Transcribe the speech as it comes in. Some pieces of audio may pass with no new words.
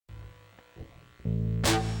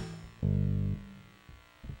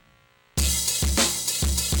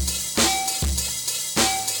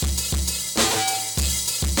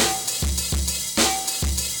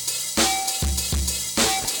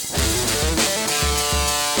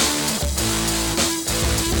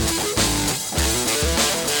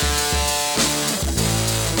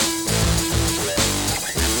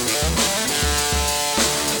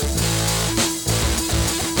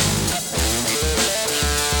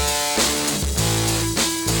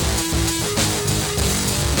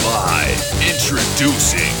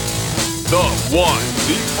Introducing the one,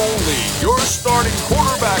 the only, your starting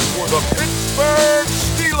quarterback for the Pittsburgh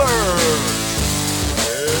Steelers.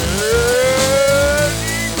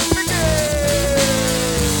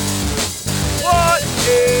 What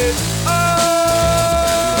is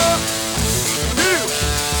up? New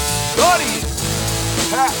study.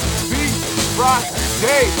 Happy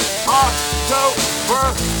Friday, October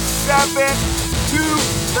 7th,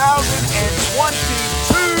 2022.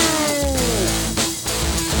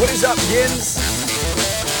 What is up, Yins?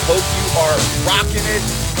 Hope you are rocking it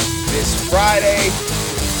this Friday.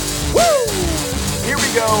 Woo! Here we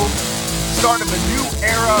go. Start of a new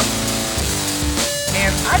era. And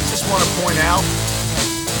I just want to point out,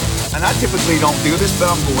 and I typically don't do this, but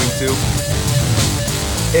I'm going to.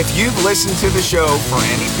 If you've listened to the show for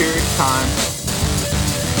any period of time,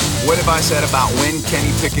 what have I said about when Kenny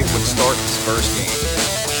Pickett would start his first game?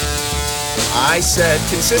 I said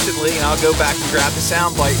consistently, and I'll go back and grab the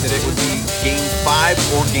soundbite, that it would be Game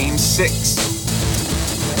 5 or Game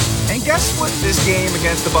 6. And guess what this game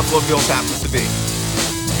against the Buffalo Bills happens to be?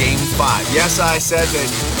 Game 5. Yes, I said that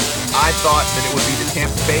I thought that it would be the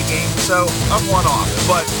Tampa Bay game, so I'm one off.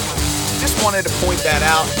 But just wanted to point that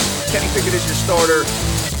out. Kenny Pickett is your starter.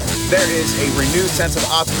 There is a renewed sense of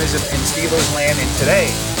optimism in Steelers land, and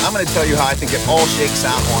today I'm going to tell you how I think it all shakes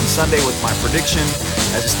out on Sunday with my prediction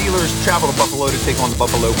as the Steelers travel to Buffalo to take on the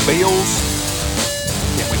Buffalo Bills.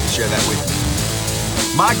 Can't wait to share that with you.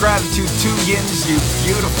 My gratitude to Yins, you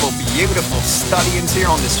beautiful, beautiful studians here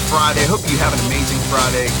on this Friday. Hope you have an amazing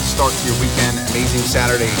Friday start to your weekend, amazing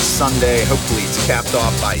Saturday and Sunday. Hopefully it's capped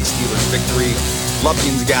off by a Steelers victory. Love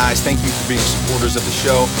Yins, guys. Thank you for being supporters of the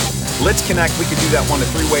show. Let's connect. We can do that one of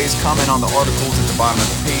three ways. Comment on the articles at the bottom of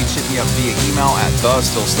the page. Hit me up via email at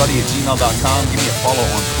thestillstudy@gmail.com. Give me a follow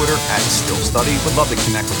on Twitter at stillstudy. Would love to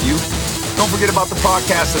connect with you. Don't forget about the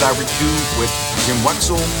podcast that I do with Jim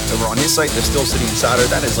Wexel over on his site, The Still City Insider.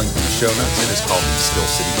 That is linked in the show notes. It is called the Still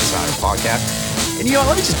City Insider Podcast. And you know,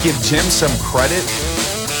 let me just give Jim some credit.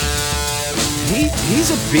 He's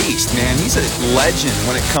a beast, man. He's a legend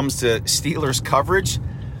when it comes to Steelers coverage.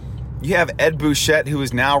 You have Ed Bouchette, who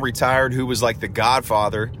is now retired, who was like the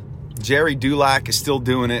godfather. Jerry Dulac is still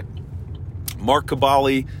doing it. Mark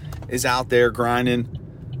Cabali is out there grinding.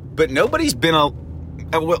 But nobody's been Bob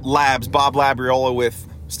Labriola with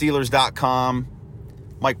Steelers.com,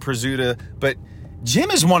 Mike Prizzuta. But Jim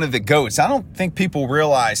is one of the GOATs. I don't think people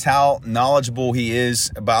realize how knowledgeable he is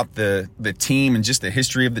about the team and just the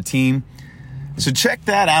history of the team. So check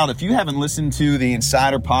that out. If you haven't listened to the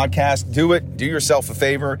Insider Podcast, do it. Do yourself a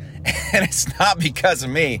favor. And it's not because of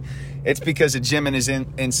me. It's because of Jim and his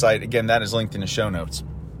insight. Again, that is linked in the show notes.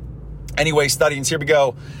 Anyway, studians, here we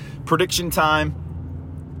go. Prediction time.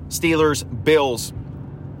 Steelers, Bills.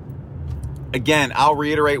 Again, I'll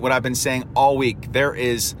reiterate what I've been saying all week.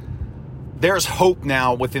 There's hope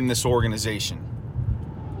now within this organization.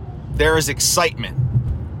 There is excitement.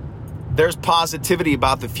 There's positivity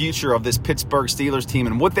about the future of this Pittsburgh Steelers team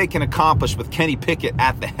and what they can accomplish with Kenny Pickett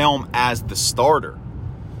at the helm as the starter.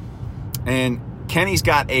 And Kenny's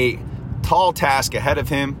got a tall task ahead of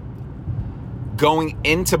him going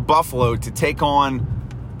into Buffalo to take on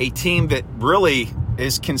a team that really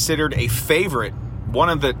is considered a favorite, one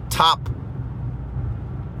of the top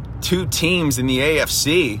two teams in the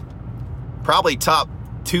AFC, probably top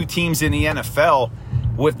two teams in the NFL,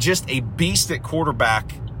 with just a beast at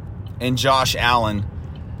quarterback and Josh Allen,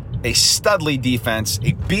 a studly defense,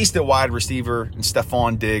 a beast at wide receiver, and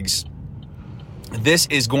Stephon Diggs. This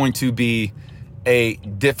is going to be a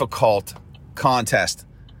difficult contest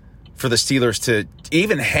for the Steelers to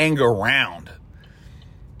even hang around.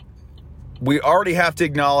 We already have to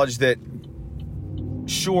acknowledge that,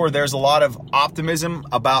 sure, there's a lot of optimism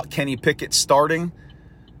about Kenny Pickett starting,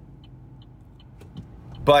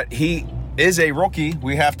 but he is a rookie.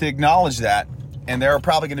 We have to acknowledge that. And there are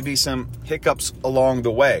probably going to be some hiccups along the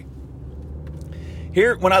way.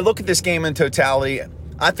 Here, when I look at this game in totality,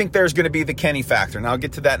 I think there's going to be the Kenny factor, and I'll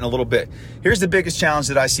get to that in a little bit. Here's the biggest challenge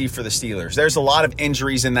that I see for the Steelers. There's a lot of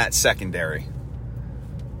injuries in that secondary.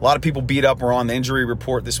 A lot of people beat up or on the injury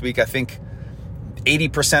report this week. I think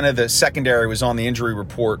 80% of the secondary was on the injury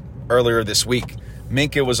report earlier this week.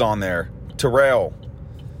 Minka was on there. Terrell.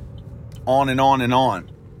 On and on and on.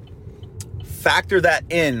 Factor that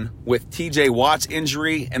in with TJ Watt's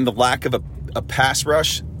injury and the lack of a pass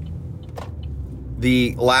rush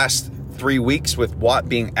the last 3 weeks with Watt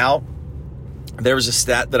being out. There was a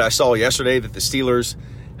stat that I saw yesterday that the Steelers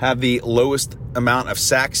have the lowest amount of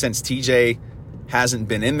sacks since TJ hasn't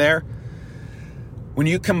been in there. When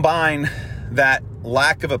you combine that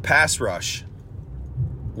lack of a pass rush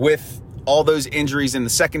with all those injuries in the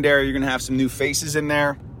secondary. You're going to have some new faces in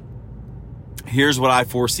there. Here's what I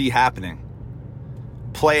foresee happening.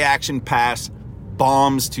 Play action pass,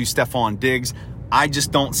 bombs to Stephon Diggs. I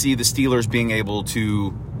just don't see the Steelers being able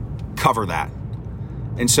to cover that.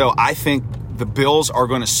 And so I think the Bills are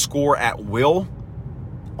going to score at will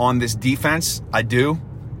on this defense. I do.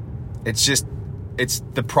 It's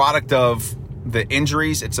the product of the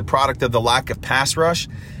injuries. It's a product of the lack of pass rush.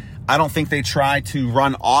 I don't think they try to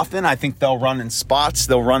run often. I think they'll run in spots.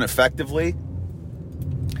 They'll run effectively.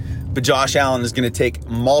 But Josh Allen is going to take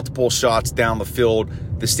multiple shots down the field.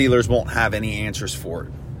 The Steelers won't have any answers for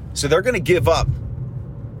it. So they're going to give up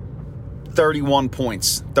 31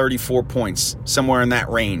 points, 34 points, somewhere in that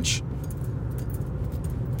range.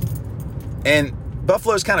 And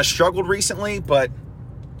Buffalo's kind of struggled recently, but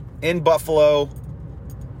in Buffalo,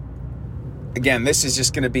 again, this is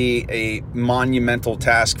just going to be a monumental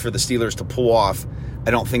task for the Steelers to pull off.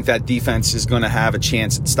 I don't think that defense is going to have a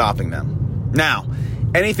chance at stopping them. Now,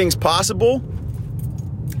 anything's possible,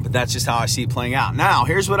 but that's just how I see it playing out. Now,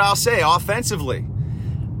 here's what I'll say offensively.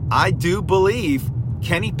 I do believe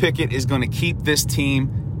Kenny Pickett is going to keep this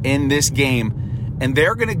team in this game, and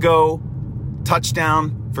they're going to go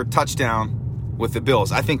touchdown for touchdown with the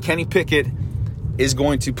Bills. I think Kenny Pickett is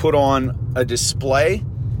going to put on a display.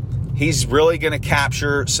 He's really going to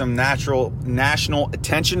capture some national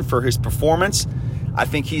attention for his performance. I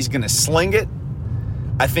think he's going to sling it.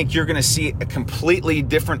 I think you're going to see a completely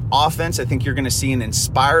different offense. I think you're going to see an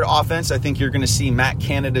inspired offense. I think you're going to see Matt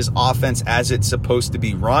Canada's offense as it's supposed to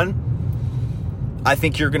be run. I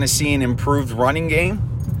think you're going to see an improved running game.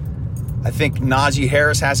 I think Najee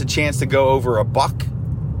Harris has a chance to go over a buck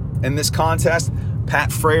in this contest.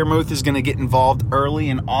 Pat Freiermuth is going to get involved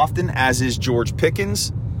early and often, as is George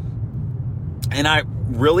Pickens. And I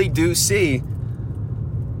really do see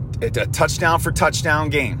a touchdown for touchdown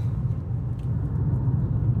game.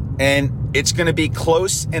 And it's going to be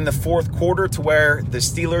close in the fourth quarter to where the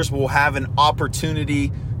Steelers will have an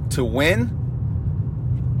opportunity to win,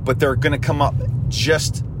 but they're going to come up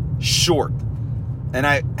just short. And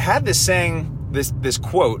I had this saying, this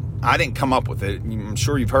quote, I didn't come up with it. I'm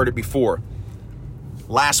sure you've heard it before.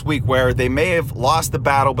 Last week, where they may have lost the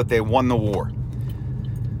battle, but they won the war.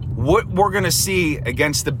 What we're going to see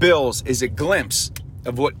against the Bills is a glimpse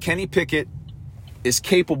of what Kenny Pickett is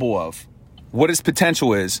capable of, what his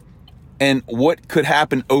potential is, and what could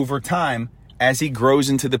happen over time as he grows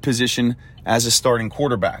into the position as a starting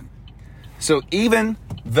quarterback. So even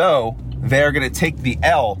though they're going to take the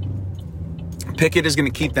L, Pickett is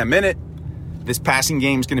going to keep them in it. This passing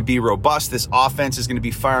game is going to be robust. This offense is going to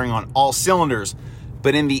be firing on all cylinders.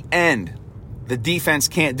 But in the end, the defense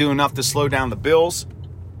can't do enough to slow down the Bills.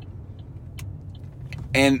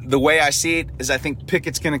 And the way I see it is I think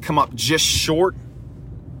Pickett's going to come up just short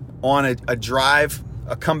on a drive,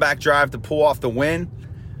 a comeback drive to pull off the win.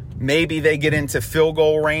 Maybe they get into field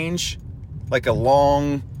goal range, like a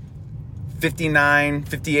long 59,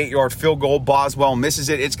 58-yard field goal. Boswell misses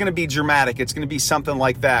it. It's going to be dramatic. It's going to be something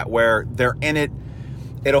like that where they're in it.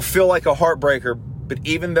 It'll feel like a heartbreaker, but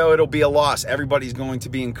even though it'll be a loss, everybody's going to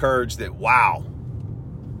be encouraged that, wow,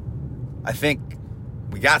 I think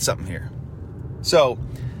we got something here. So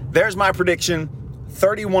there's my prediction,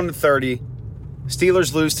 31-30.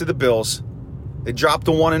 Steelers lose to the Bills. They drop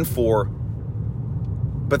to 1-4,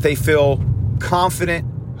 but they feel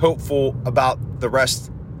confident, hopeful about the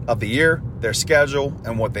rest of the year, their schedule,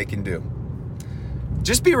 and what they can do.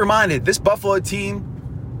 Just be reminded, this Buffalo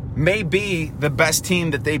team may be the best team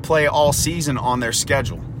that they play all season on their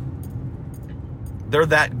schedule. They're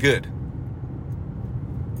that good.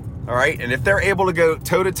 All right? And if they're able to go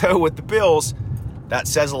toe-to-toe with the Bills, that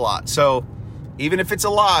says a lot. So even if it's a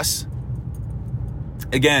loss,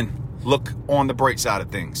 again, look on the bright side of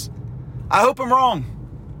things. I hope I'm wrong.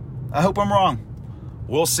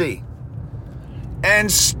 We'll see. And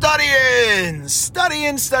studyins.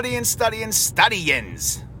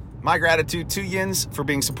 My gratitude to yins for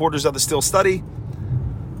being supporters of the Still Study.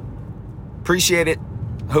 Appreciate it.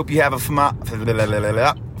 Hope you have a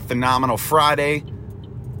phenomenal Friday,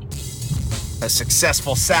 a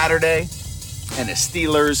successful Saturday, and a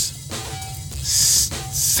Steelers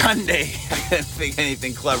Sunday. I couldn't think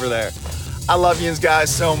anything clever there. I love you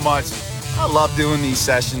guys so much. I love doing these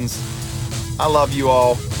sessions. I love you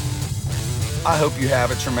all. I hope you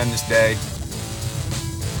have a tremendous day.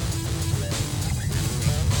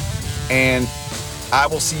 And I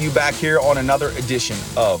will see you back here on another edition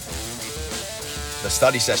of the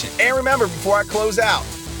study session. And remember, before I close out,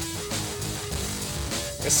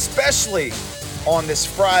 especially on this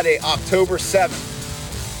Friday, October 7th,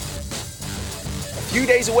 a few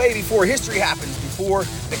days away before history happens, before before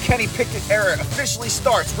the Kenny Pickett era officially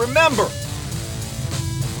starts, remember,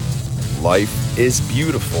 life is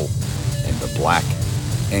beautiful in the black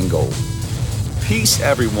and gold. Peace,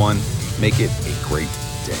 everyone. Make it a great